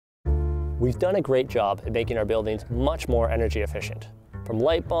We've done a great job at making our buildings much more energy efficient. From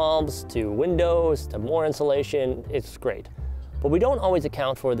light bulbs to windows to more insulation, it's great. But we don't always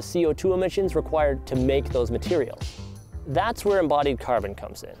account for the CO2 emissions required to make those materials. That's where embodied carbon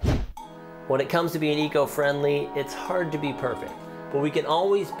comes in. When it comes to being eco-friendly, it's hard to be perfect, but we can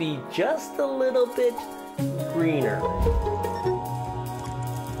always be just a little bit greener.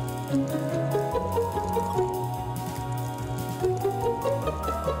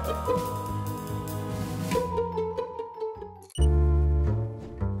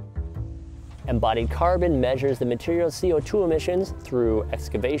 Embodied carbon measures the material's CO2 emissions through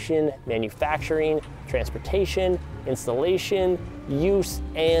excavation, manufacturing, transportation, installation, use,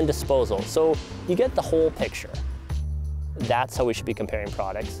 and disposal. So you get the whole picture. That's how we should be comparing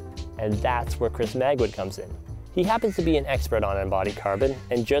products, and that's where Chris Magwood comes in. He happens to be an expert on embodied carbon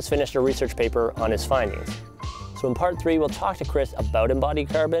and just finished a research paper on his findings. So in part 3, we'll talk to Chris about embodied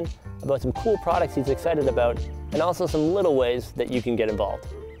carbon, about some cool products he's excited about, and also some little ways that you can get involved.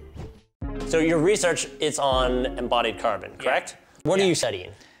 So your research is on embodied carbon, correct? Yeah. What are you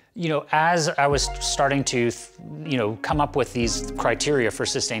studying? You know, as I was starting to, come up with these criteria for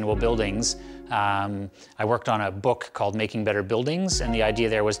sustainable buildings, I worked on a book called Making Better Buildings, and the idea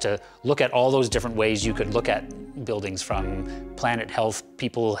there was to look at all those different ways you could look at buildings, from planet health,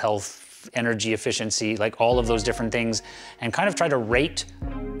 people health, energy efficiency, like all of those different things, and kind of try to rate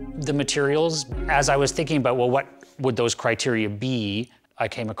the materials. As I was thinking about, well, what would those criteria be, I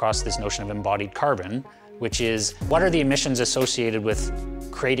came across this notion of embodied carbon, which is what are the emissions associated with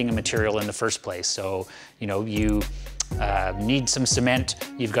creating a material in the first place? So, you need some cement,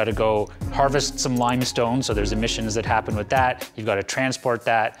 you've got to go harvest some limestone, so there's emissions that happen with that. You've got to transport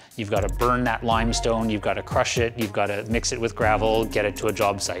that, you've got to burn that limestone, you've got to crush it, you've got to mix it with gravel, get it to a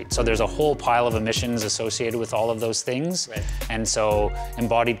job site. So there's a whole pile of emissions associated with all of those things. Right. And so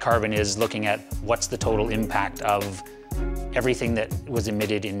embodied carbon is looking at what's the total impact of everything that was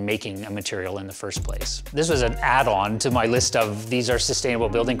emitted in making a material in the first place. This was an add-on to my list of these are sustainable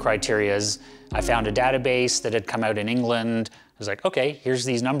building criterias. I found a database that had come out in England. I was like, okay, here's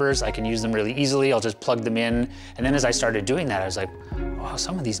these numbers. I can use them really easily. I'll just plug them in. And then as I started doing that, I was like, wow,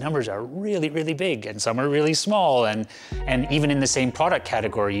 some of these numbers are really, really big and some are really small. And even in the same product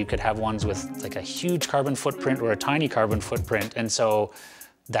category, you could have ones with like a huge carbon footprint or a tiny carbon footprint. And so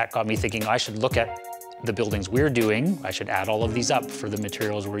that got me thinking I should look at the buildings we're doing. I should add all of these up for the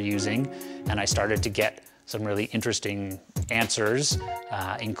materials we're using. And I started to get some really interesting answers,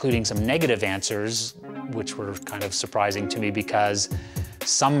 including some negative answers, which were kind of surprising to me because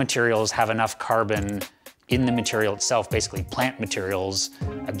some materials have enough carbon in the material itself, basically plant materials,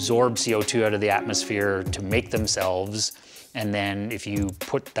 absorb CO2 out of the atmosphere to make themselves. And then if you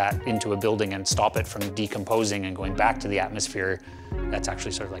put that into a building and stop it from decomposing and going back to the atmosphere, that's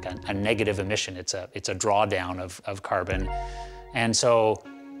actually sort of like a negative emission. It's a drawdown of carbon. And so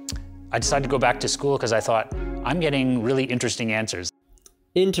I decided to go back to school because I thought, I'm getting really interesting answers.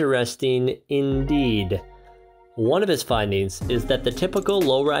 Interesting indeed. One of his findings is that the typical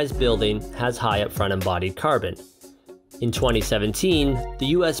low-rise building has high upfront embodied carbon. In 2017, the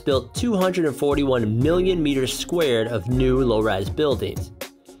US built 241 million meters squared of new low-rise buildings.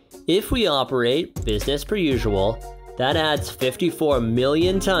 If we operate business per usual, that adds 54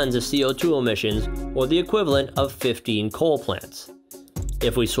 million tons of CO2 emissions, or the equivalent of 15 coal plants.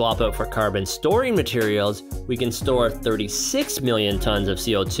 If we swap out for carbon storing materials, we can store 36 million tons of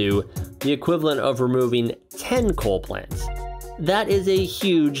CO2, the equivalent of removing 10 coal plants. That is a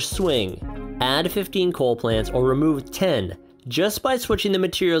huge swing. Add 15 coal plants or remove 10 just by switching the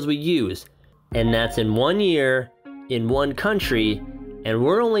materials we use. And that's in 1 year, in one country, and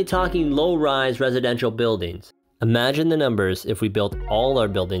we're only talking low-rise residential buildings. Imagine the numbers if we built all our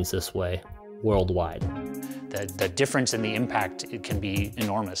buildings this way, worldwide. The difference in the impact, it can be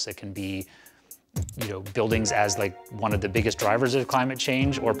enormous. It can be, buildings as like one of the biggest drivers of climate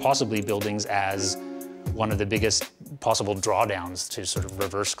change, or possibly buildings as one of the biggest possible drawdowns to sort of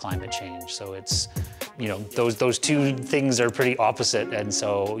reverse climate change. So it's, those two things are pretty opposite. And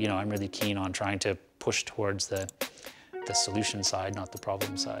so, I'm really keen on trying to push towards the solution side, not the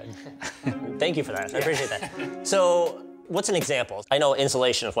problem side. Thank you for that. I appreciate that. So what's an example? I know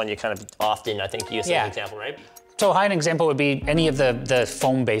insulation is one you kind of often, I think, use as an example, right? So an example would be any of the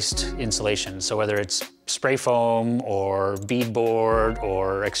foam-based insulation. So whether it's spray foam or beadboard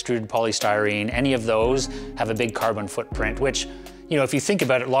or extruded polystyrene, any of those have a big carbon footprint, which, if you think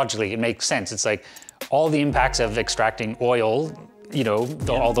about it logically, it makes sense. It's like all the impacts of extracting oil you know,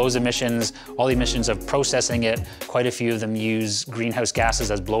 all those emissions, all the emissions of processing it. Quite a few of them use greenhouse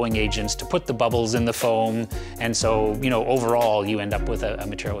gases as blowing agents to put the bubbles in the foam. And so, you know, overall, you end up with a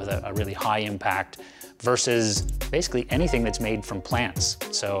material with a really high impact versus basically anything that's made from plants.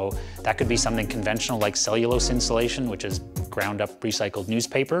 So that could be something conventional like cellulose insulation, which is ground up recycled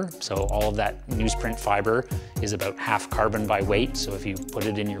newspaper. So all of that newsprint fiber is about half carbon by weight. So if you put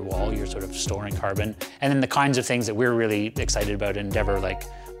it in your wall, you're sort of storing carbon. And then the kinds of things that we're really excited about in Endeavour, like,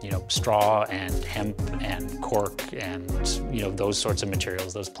 you know, straw and hemp and cork and, you know, those sorts of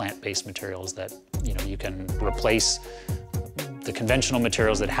materials, those plant-based materials that, you know, you can replace the conventional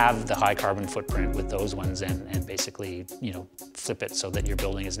materials that have the high carbon footprint with those ones and basically, you know, flip it so that your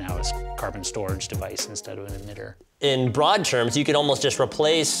building is now a carbon storage device instead of an emitter. In broad terms, you could almost just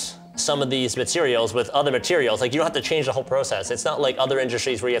replace some of these materials with other materials. Like, you don't have to change the whole process. It's not like other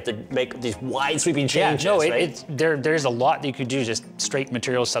industries where you have to make these wide sweeping changes, yeah, no, right? There's a lot that you could do, just straight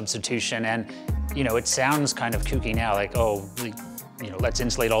material substitution. And, you know, it sounds kind of kooky now, like, oh, you know, let's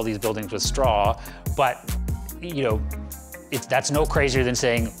insulate all these buildings with straw. But, you know, that's no crazier than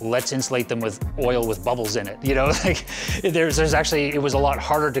saying, let's insulate them with oil with bubbles in it. You know, like there's actually, it was a lot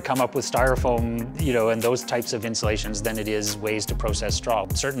harder to come up with styrofoam, you know, and those types of insulations than it is ways to process straw.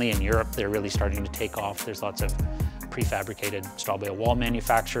 Certainly in Europe, they're really starting to take off. There's lots of prefabricated straw bale wall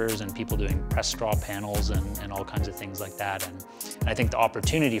manufacturers and people doing pressed straw panels and all kinds of things like that. And I think the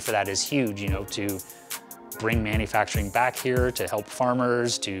opportunity for that is huge, you know, to bring manufacturing back here, to help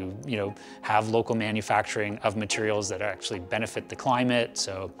farmers, to, you know, have local manufacturing of materials that actually benefit the climate.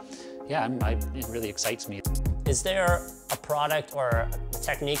 So yeah, it really excites me. Is there a product or a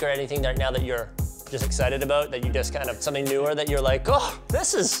technique or anything that now that you're just excited about, that you just kind of, something newer that you're like, oh,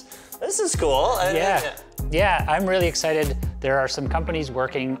 this is cool? Yeah, I'm really excited. There are some companies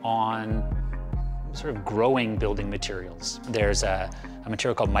working on sort of growing building materials. There's a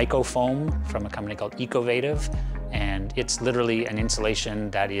material called mycofoam from a company called Ecovative, and it's literally an insulation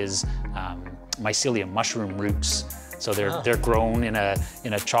that is mycelium, mushroom roots. So they're grown in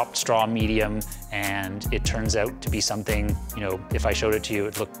a chopped straw medium, and it turns out to be something, you know, if I showed it to you,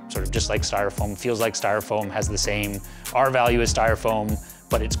 it looked sort of just like styrofoam, feels like styrofoam, has the same R value as styrofoam,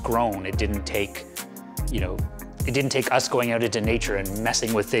 but it's grown. It didn't take, you know, it didn't take us going out into nature and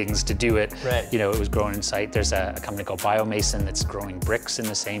messing with things to do it. Right. You know, it was grown in site. There's a company called Biomason that's growing bricks in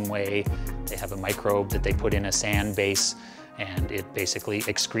the same way. They have a microbe that they put in a sand base, and it basically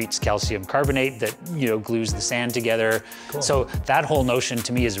excretes calcium carbonate that, you know, glues the sand together. Cool. So that whole notion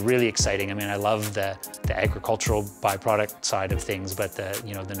to me is really exciting. I mean, I love the agricultural byproduct side of things, but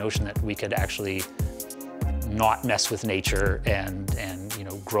the notion that we could actually not mess with nature and you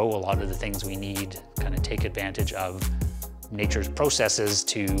know, grow a lot of the things we need, kind of take advantage of nature's processes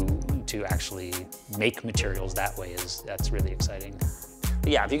to actually make materials that way, that's really exciting.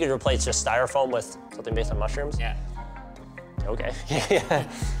 Yeah, if you could replace just styrofoam with something based on mushrooms. Yeah. Okay. Yeah.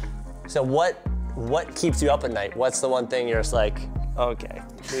 So what keeps you up at night? What's the one thing you're just like, okay,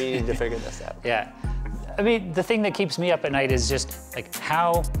 we need to figure this out? Yeah. I mean, the thing that keeps me up at night is just like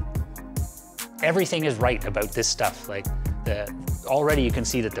how everything is right about this stuff. Like already you can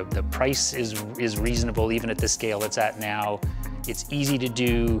see that the price is reasonable even at the scale it's at now. It's easy to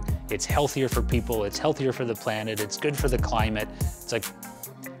do, it's healthier for people, it's healthier for the planet, it's good for the climate. It's like,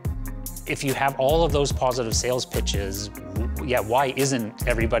 if you have all of those positive sales pitches, yeah, why isn't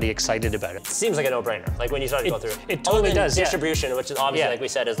everybody excited about it? It seems like a no-brainer. Like when you start to go through it. It totally does, distribution, which is obviously, like we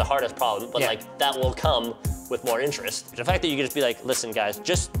said, is the hardest problem, but like that will come with more interest. The fact that you can just be like, listen guys,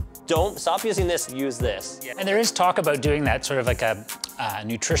 just don't stop using this, use this. Yeah. And there is talk about doing that sort of like a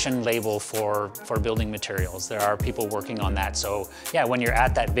nutrition label for building materials. There are people working on that. So yeah, when you're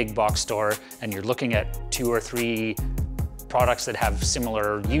at that big box store and you're looking at 2 or 3 products that have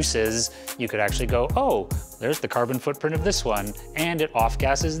similar uses, you could actually go, oh, there's the carbon footprint of this one, and it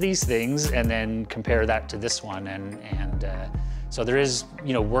off-gases these things, and then compare that to this one. And so there is,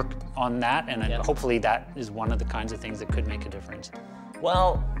 you know, work on that, and hopefully that is one of the kinds of things that could make a difference.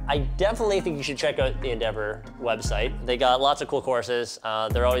 Well, I definitely think you should check out the Endeavour website. They got lots of cool courses.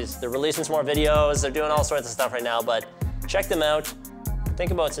 They're releasing some more videos. They're doing all sorts of stuff right now, but check them out.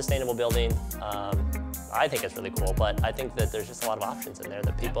 Think about sustainable building. I think it's really cool, but I think that there's just a lot of options in there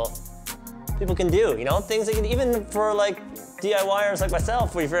that people can do, you know? Things that can, even for like DIYers like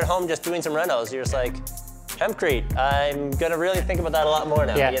myself, if you're at home just doing some renos, you're just like, hempcrete, I'm gonna really think about that a lot more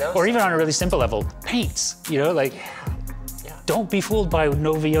now, you know? Or even on a really simple level, paints, you know, like, don't be fooled by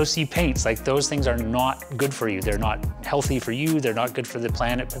no VOC paints. Like, those things are not good for you. They're not healthy for you. They're not good for the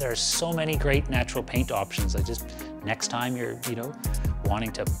planet, but there are so many great natural paint options. Like, just next time you're, you know,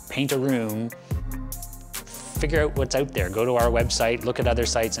 wanting to paint a room, figure out what's out there. Go to our website, look at other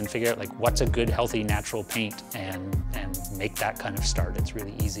sites, and figure out like what's a good, healthy, natural paint, and make that kind of start. It's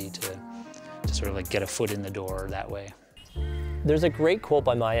really easy to sort of like get a foot in the door that way. There's a great quote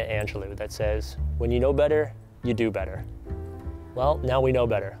by Maya Angelou that says, "When you know better, you do better." Well, now we know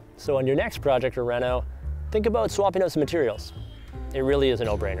better. So on your next project or reno, think about swapping out some materials. It really is a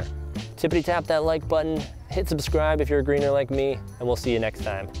no-brainer. Tippity tap that like button, hit subscribe if you're a greener like me, and we'll see you next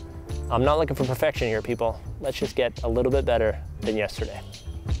time. I'm not looking for perfection here, people. Let's just get a little bit better than yesterday.